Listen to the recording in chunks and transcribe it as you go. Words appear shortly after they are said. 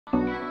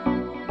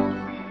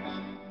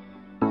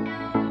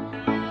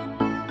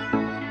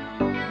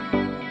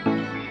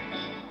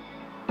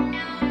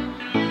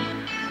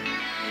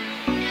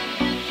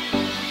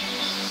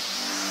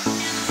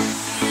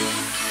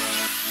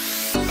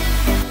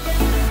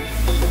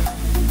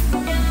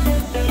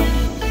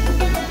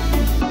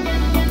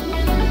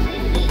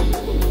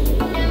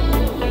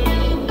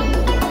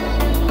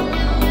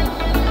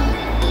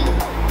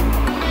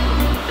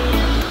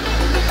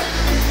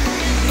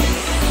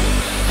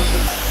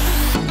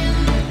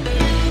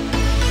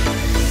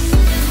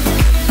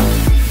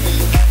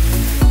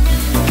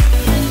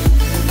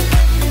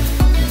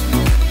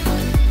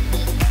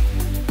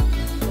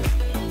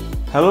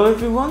Hello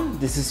everyone,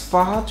 this is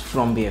Fahad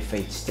from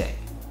BFH Tech.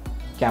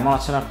 কেমন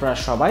আছেন আপনারা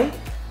সবাই?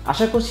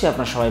 আশা করছি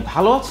আপনারা সবাই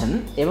ভালো আছেন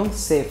এবং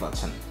সেফ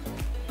আছেন।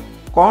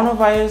 করোনা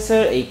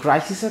ভাইরাসের এই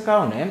ক্রাইসিসের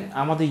কারণে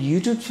আমাদের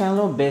ইউটিউব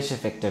চ্যানেলও বেশ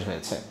এফেক্টেড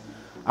হয়েছে।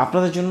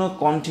 আপনাদের জন্য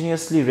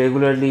continuously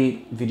regularly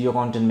video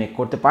content make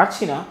করতে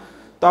পারছি না,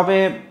 তবে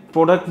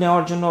প্রোডাক্ট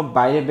নেওয়ার জন্য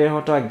বাইরে বের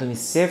হওয়াটা একদমই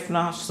সেফ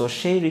না, সো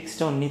সেই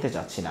রিস্কটাও নিতে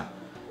চাচ্ছি না।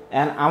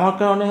 অ্যান্ড আমার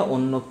কারণে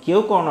অন্য কেউ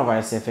করোনা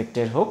ভাইরাসে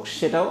এফেক্টেড হোক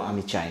সেটাও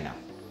আমি চাই না।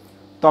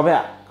 তবে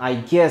I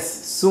guess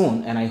soon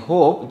and I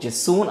hope যে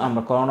সুন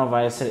আমরা করোনা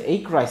ভাইরাসের এই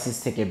ক্রাইসিস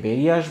থেকে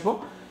বেরিয়ে আসব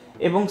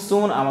এবং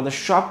সুন আমাদের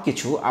সব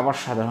কিছু আবার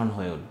সাধারণ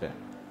হয়ে উঠবে।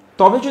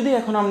 তবে যদি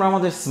এখন আমরা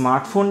আমাদের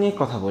স্মার্টফোন নিয়ে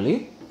কথা বলি,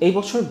 এই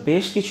বছর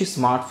বেশ কিছু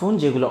স্মার্টফোন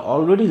যেগুলো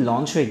অলরেডি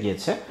লঞ্চ হয়ে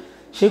গিয়েছে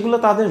সেগুলো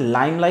তাদের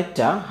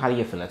লাইমলাইটটা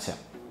হারিয়ে ফেলেছে,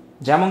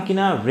 যেমন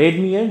কিনা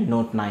রেডমি এর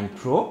নোট 9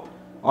 প্রো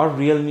আর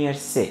রিয়েলমি এর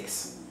 6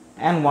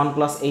 অ্যান্ড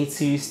OnePlus 8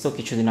 সিরিজ তো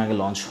কিছুদিন আগে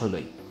লঞ্চ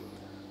হলোই।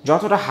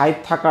 যতটা হাইপ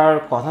থাকার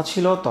কথা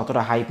ছিল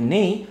ততটা হাইপ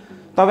নেই,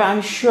 তবে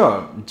আমি শিওর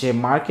যে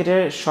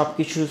মার্কেটের সব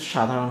কিছু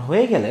সাধারণ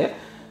হয়ে গেলে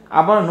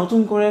আবার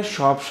নতুন করে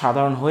সব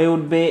সাধারণ হয়ে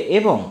উঠবে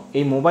এবং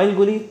এই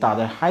মোবাইলগুলি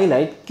তাদের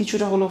হাইলাইট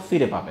কিছুটা হলেও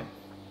ফিরে পাবে।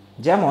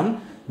 যেমন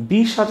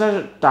 20,000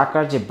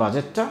 টাকার যে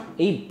বাজেটটা,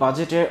 এই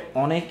বাজেটে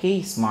অনেকেই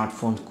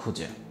স্মার্টফোন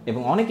খুঁজে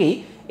এবং অনেকেই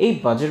এই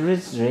বাজেট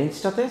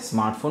রেঞ্জটাতে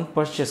স্মার্টফোন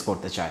পারচেস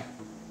করতে চায়।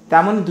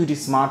 তেমনই দুটি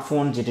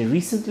স্মার্টফোন যেটি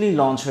রিসেন্টলি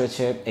লঞ্চ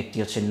হয়েছে, একটি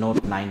হচ্ছে নোট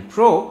 9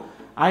 প্রো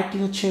আরেকটি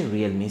হচ্ছে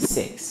রিয়েলমি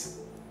 6।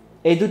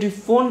 এই দুটি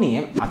ফোন নিয়ে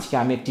আজকে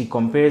আমি একটি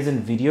কম্প্যারিজন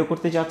ভিডিও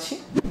করতে যাচ্ছি,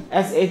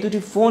 অ্যাজ এই দুটি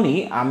ফোনই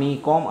আমি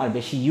কম আর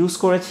বেশি ইউজ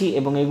করেছি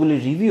এবং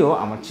এগুলির রিভিউ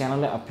আমার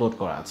চ্যানেলে আপলোড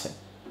করা আছে।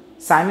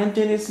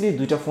 সাইমেলটেনিয়াসলি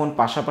দুইটা ফোন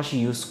পাশাপাশি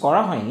ইউজ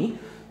করা হয়নি,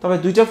 তবে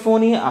দুইটা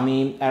ফোনই আমি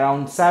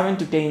অ্যারাউন্ড 7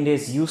 to 10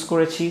 ডেজ ইউজ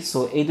করেছি, সো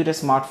এই দুটো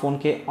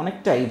স্মার্টফোনকে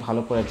অনেকটাই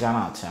ভালো করে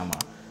জানা আছে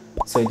আমার।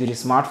 সো এই দুটি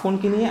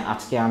স্মার্টফোনকে নিয়ে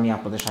আজকে আমি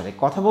আপনাদের সাথে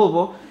কথা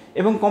বলবো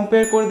এবং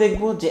কম্পেয়ার করে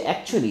দেখব যে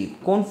অ্যাকচুয়ালি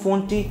কোন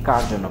ফোনটি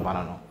কার জন্য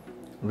বানানো,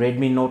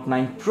 রেডমি নোট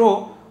 9 প্রো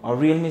আর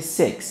রিয়েলমি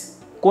 6,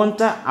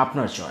 কোনটা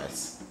আপনার চয়েস।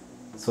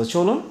 সো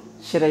চলুন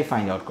সেটাই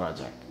ফাইন্ড আউট করা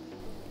যাক।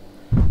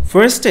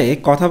 ফার্স্টে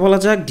কথা বলা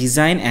যাক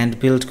ডিজাইন অ্যান্ড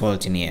বিল্ড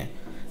কোয়ালিটি নিয়ে।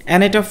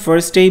 অ্যান্ড এটা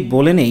ফার্স্টেই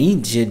বলে নেই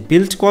যে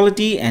বিল্ড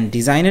কোয়ালিটি অ্যান্ড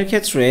ডিজাইনের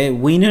ক্ষেত্রে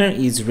winner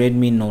is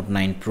Redmi note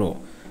 9 pro.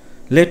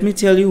 Let me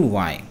tell you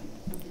Y.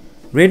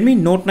 Redmi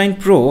Note 9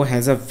 Pro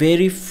has a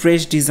very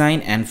fresh design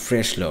and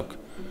fresh look.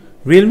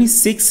 Realme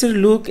 6 এর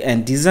লুক অ্যান্ড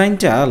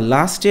ডিজাইনটা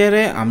লাস্ট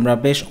ইয়ারে আমরা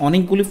বেশ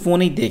অনেকগুলি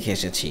ফোনেই দেখে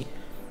এসেছি,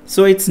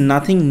 so it's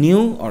nothing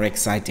new or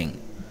exciting.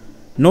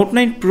 Note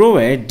 9 Pro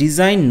এর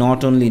design not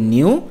only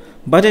new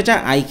but এটা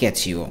আই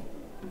ক্যাচিও,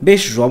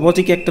 বেশ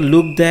রোবোটিক একটা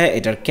লুক দেয়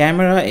এটার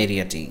ক্যামেরা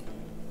এরিয়াটি।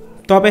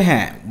 তবে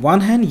হ্যাঁ, one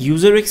hand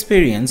user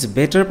experience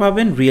better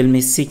পাবেন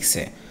Realme 6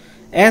 এ,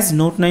 অ্যাজ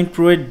নোট 9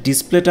 প্রো এর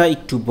ডিসপ্লেটা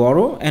একটু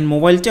বড় অ্যান্ড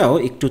মোবাইলটাও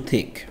একটু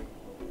থিক।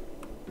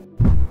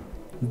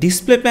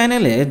 ডিসপ্লে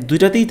প্যানেলে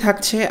দুইটাতেই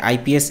থাকছে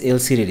IPS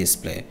LCD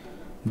display,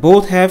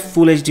 both have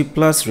full HD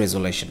plus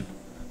resolution.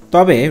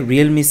 তবে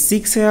রিয়েলমি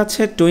 6 এ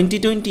আছে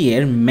 2020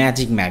 এর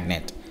magic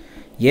magnet.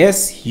 Yes,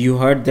 you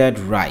heard that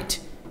right,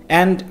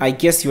 and I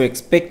guess you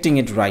expecting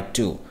it right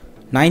two,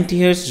 90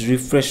 Hz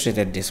refresh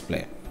রেটের ডিসপ্লে।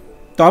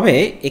 তবে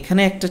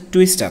এখানে একটা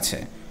টুইস্ট আছে।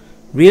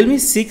 রিয়েলমি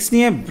 6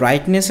 নিয়ে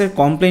ব্রাইটনেসের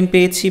কমপ্লেন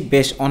পেয়েছি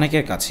বেশ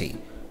অনেকের কাছেই,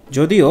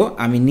 যদিও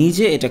আমি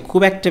নিজে এটা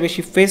খুব একটা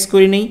বেশি ফেস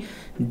করিনি,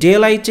 ডে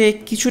লাইটে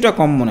কিছুটা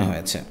কম মনে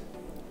হয়েছে।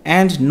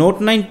 অ্যান্ড নোট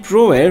 9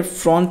 প্রো এর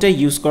ফ্রন্টে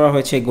ইউজ করা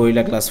হয়েছে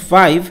গরিলা গ্লাস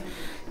 5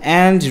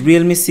 অ্যান্ড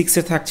রিয়েলমি 6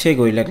 এ থাকছে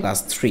গরিলা গ্লাস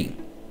 3।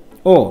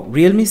 ও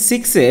রিয়েলমি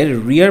 6 এর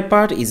রিয়ার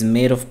part is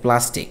made of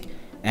plastic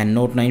and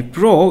note 9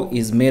 pro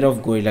is made of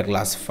gorilla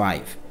glass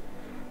 5।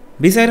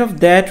 Beside of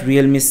that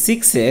Realme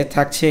 6 এ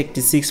থাকছে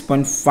একটি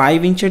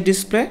 6.5 ইঞ্চের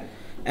ডিসপ্লে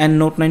অ্যান্ড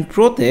নোট 9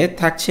 প্রোতে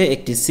থাকছে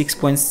একটি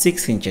 6.6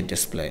 ইঞ্চের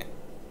display.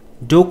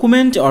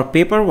 Document or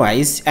paper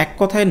wise এক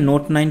কথায়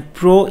note 9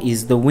 pro is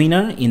the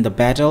winner in the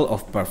battle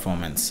of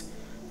performance,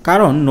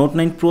 কারণ note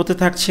 9 প্রোতে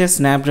থাকছে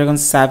Snapdragon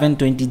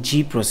 720G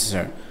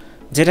processor,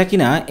 যেটা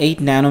কিনা 8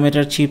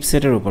 ন্যানোমিটার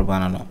চিপসেটের উপর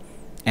বানানো।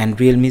 অ্যান্ড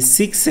রিয়েলমি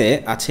 6 এ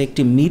আছে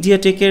একটি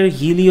মিডিয়াটেকের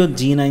হিলিও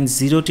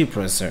G90T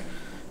প্রসেসর,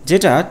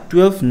 যেটা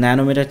 12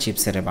 ন্যানোমিটার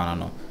চিপসেটে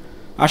বানানো।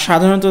 আর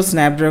সাধারণত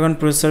স্ন্যাপড্রাগন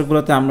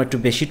প্রসেসরগুলোতে আমরা একটু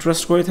বেশি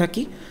ট্রাস্ট করে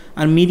থাকি,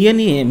 আর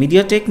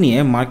মিডিয়াটেক নিয়ে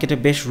মার্কেটে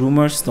বেশ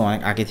রুমার্স তো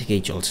অনেক আগে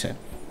থেকেই চলছে।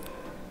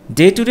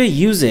 ডে টু ডে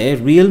ইউজে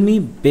রিয়েলমি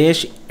বেশ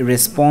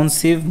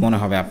রেসপন্সিভ মনে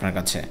হবে আপনার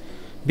কাছে,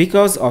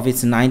 because of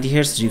its 90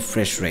 Hz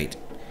refresh rate.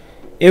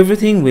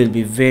 Everything will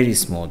be very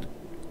smooth,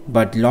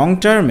 but long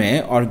টার্মে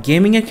অর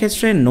গেমিংয়ের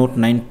ক্ষেত্রে নোট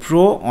 9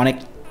 প্রো অনেক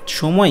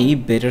সময়ই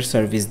বেটার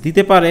সার্ভিস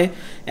দিতে পারে,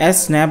 অ্যাজ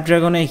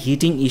স্ন্যাপড্রাগনে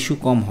হিটিং ইস্যু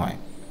কম হয়।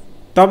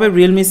 তবে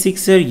রিয়েলমি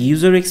 6 এর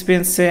ইউজার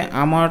এক্সপিরিয়েন্সে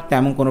আমার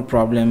তেমন কোনো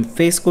প্রবলেম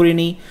ফেস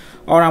করিনি,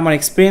 আর আমার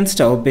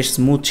এক্সপিরিয়েন্সটাও বেশ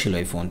স্মুথ ছিল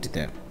এই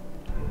ফোনটিতে।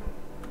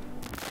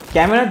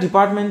 ক্যামেরা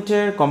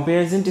ডিপার্টমেন্টের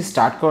কম্প্যারিজনটি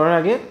স্টার্ট করার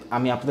আগে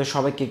আমি আপনাদের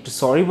সবাইকে একটু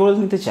সরি বলে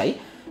নিতে চাই,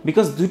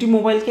 বিকজ দুটি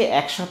মোবাইলকে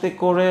একসাথে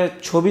করে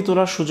ছবি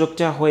তোলার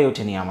সুযোগটা হয়ে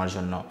ওঠেনি আমার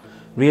জন্য।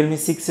 রিয়েলমি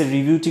 6 এর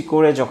রিভিউটি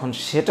করে যখন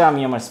সেটা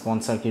আমি আমার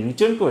স্পন্সরকে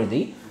রিটার্ন করে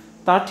দিই,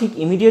 তার ঠিক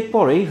ইমিডিয়েট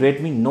পরেই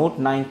Redmi Note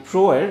 9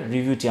 Pro এর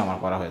রিভিউটি আমার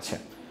করা হয়েছে।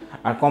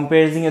 আর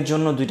কম্প্যারিজনের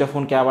জন্য দুইটা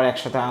ফোনকে আবার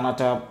একসাথে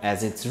আনাটা as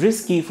it's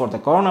risky for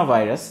the corona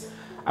virus,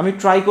 আমি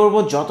ট্রাই করব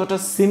যতটা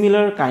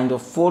সিমিলার কাইন্ড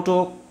অফ ফটো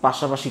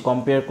পাশাপাশি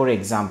কম্পেয়ার করে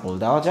এক্সাম্পল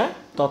দেওয়া যায়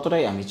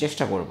ততটাই আমি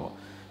চেষ্টা করব,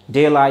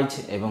 ডে লাইট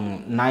এবং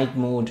নাইট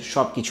মুড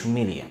সব কিছু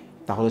মিলিয়ে।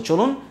 তাহলে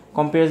চলুন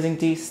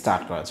কম্প্যারিজনটি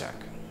স্টার্ট করা যাক।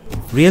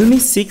 Realme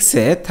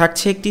 6-এ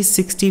থাকছে একটি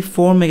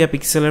 64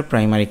 মেগাপিক্সেলের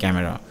প্রাইমারি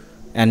ক্যামেরা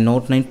অ্যান্ড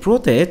Note 9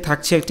 Pro-তে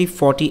থাকছে একটি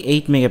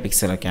 48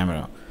 মেগাপিক্সেলের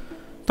ক্যামেরা।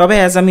 তবে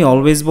অ্যাজ আমি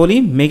অলওয়েজ বলি,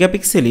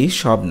 মেগাপিক্সেলই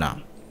সব না।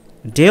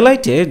 ডে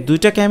লাইটে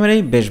দুইটা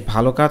ক্যামেরাই বেশ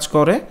ভালো কাজ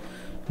করে।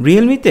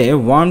 রিয়েলমিতে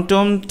ওয়ান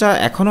টোনটা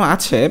এখনও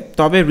আছে,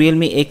 তবে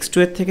Realme X2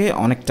 এর থেকে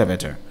অনেকটা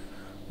better.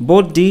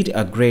 Both did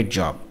a great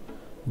job.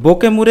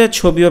 Bouquet মুডে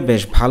ছবিও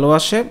বেশ ভালো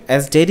আসে,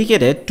 অ্যাজ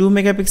ডেডিকেটেড 2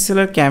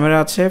 মেগাপিক্সেলের ক্যামেরা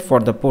আছে for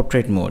the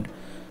portrait mode.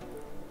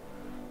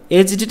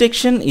 Age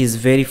detection is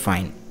very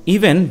fine,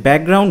 even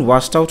background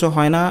washed আউটও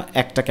হয় না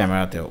একটা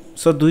ক্যামেরাতেও।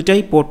 সো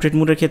দুইটাই পোর্ট্রেট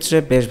মুডের ক্ষেত্রে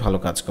বেশ ভালো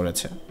কাজ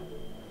করেছে।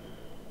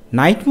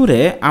 নাইট মুডে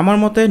আমার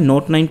মতে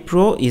Note 9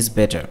 Pro is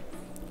better.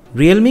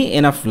 Realme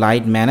enough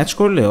light manage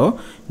করলেও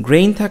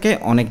গ্রেইন থাকে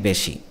অনেক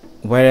বেশি,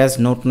 ওয়ারঅ্যাজ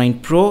Note 9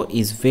 Pro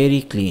is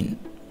very clean.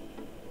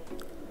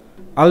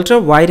 Ultra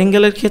wide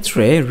অ্যাঙ্গেলের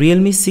ক্ষেত্রে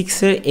Realme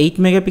 6-এর 8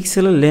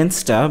 মেগাপিক্সেলের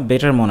লেন্সটা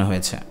বেটার মনে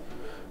হয়েছে।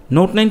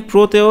 Note 9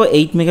 Pro-তেও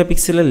 8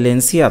 মেগাপিক্সেলের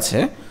লেন্সই আছে,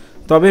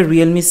 তবে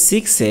Realme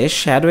 6-এ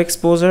shadow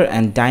exposure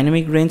and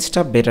dynamic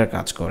রেঞ্জটা বেটার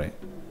কাজ করে।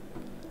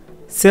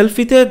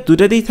 সেলফিতে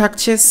দুটাতেই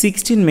থাকছে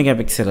 16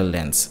 মেগাপিক্সেলের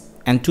lens,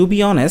 and two be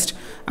honest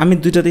আমি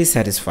দুটাতেই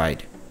স্যাটিসফাইড।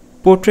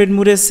 পোর্ট্রেট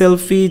মুডে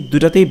সেলফি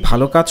দুটাতেই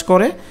ভালো কাজ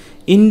করে,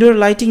 ইনডোর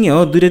লাইটিংয়েও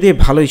দুটাতেই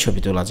ভালোই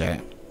ছবি তোলা যায়।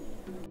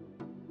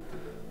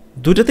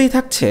 দুটাতেই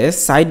থাকছে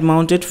side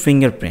mounted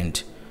fingerprint.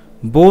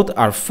 Both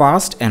R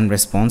fast and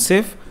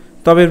responsive,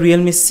 তবে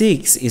Realme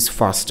 6 ইজ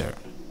ফাস্টার।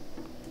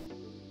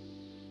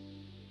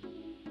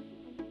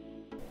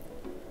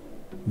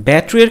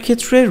 ব্যাটারির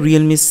ক্ষেত্রে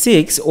Realme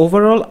 6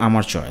 ওভারঅল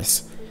আমার চয়েস,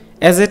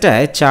 অ্যাজ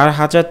এটায়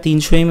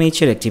 4300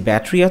 mAh-এর একটি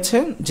ব্যাটারি আছে,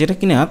 যেটা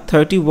কিনা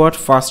 30 ওয়াট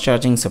ফাস্ট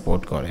চার্জিং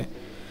সাপোর্ট করে।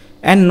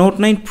 অ্যান্ড Note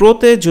 9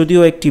 Pro-তে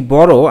যদিও একটি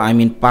বড়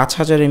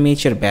 5000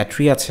 mAh-এর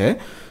ব্যাটারি আছে,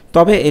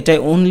 তবে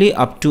এটায় only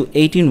up to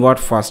 18 watt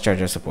fast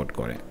charger support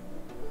করে।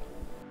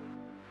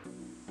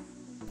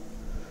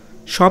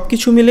 সব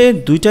কিছু মিলে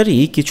দুইটারই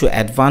কিছু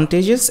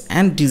অ্যাডভান্টেজেস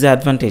অ্যান্ড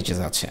ডিসঅ্যাডভান্টেজেস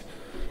আছে।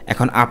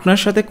 এখন আপনার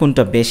সাথে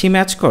কোনটা বেশি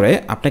ম্যাচ করে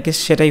আপনাকে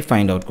সেটাই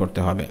ফাইন্ড আউট করতে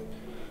হবে।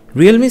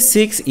 Realme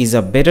 6 is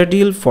a better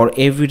deal for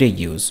everyday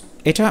use,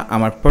 এটা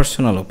আমার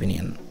personal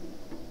opinion.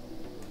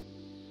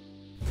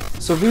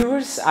 So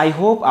viewers, I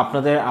hope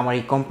আপনাদের আমার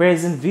এই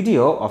comparison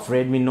video of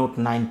Redmi Note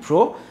 9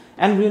 Pro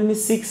and Realme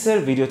 6-এর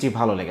ভিডিওটি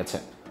ভালো লেগেছে।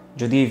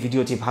 যদি এই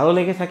ভিডিওটি ভালো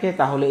লেগে থাকে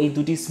তাহলে এই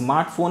দুটি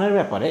স্মার্টফোনের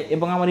ব্যাপারে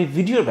এবং আমার এই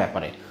ভিডিওর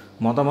ব্যাপারে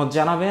মতামত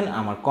জানাবেন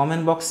আমার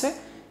কমেন্ট বক্সে,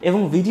 এবং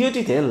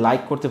ভিডিওটিতে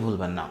লাইক করতে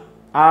ভুলবেন না।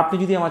 আর আপনি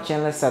যদি আমার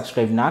চ্যানেলে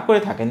সাবস্ক্রাইব না করে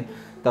থাকেন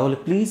তাহলে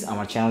প্লিজ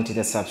আমার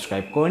চ্যানেলটিতে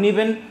সাবস্ক্রাইব করে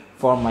নেবেন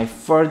for my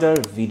further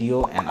video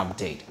and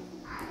update.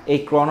 এই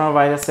করোনা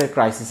ভাইরাসের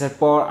ক্রাইসিসের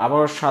পর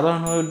আবারও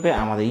সাধারণ হয়ে উঠবে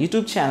আমাদের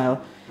ইউটিউব চ্যানেল,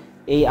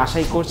 এই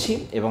আশাই করছি,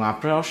 এবং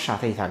আপনারাও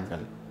সাথেই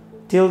থাকবেন।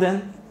 Till then,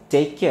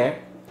 take care,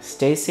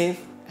 stay safe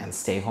and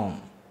stay home.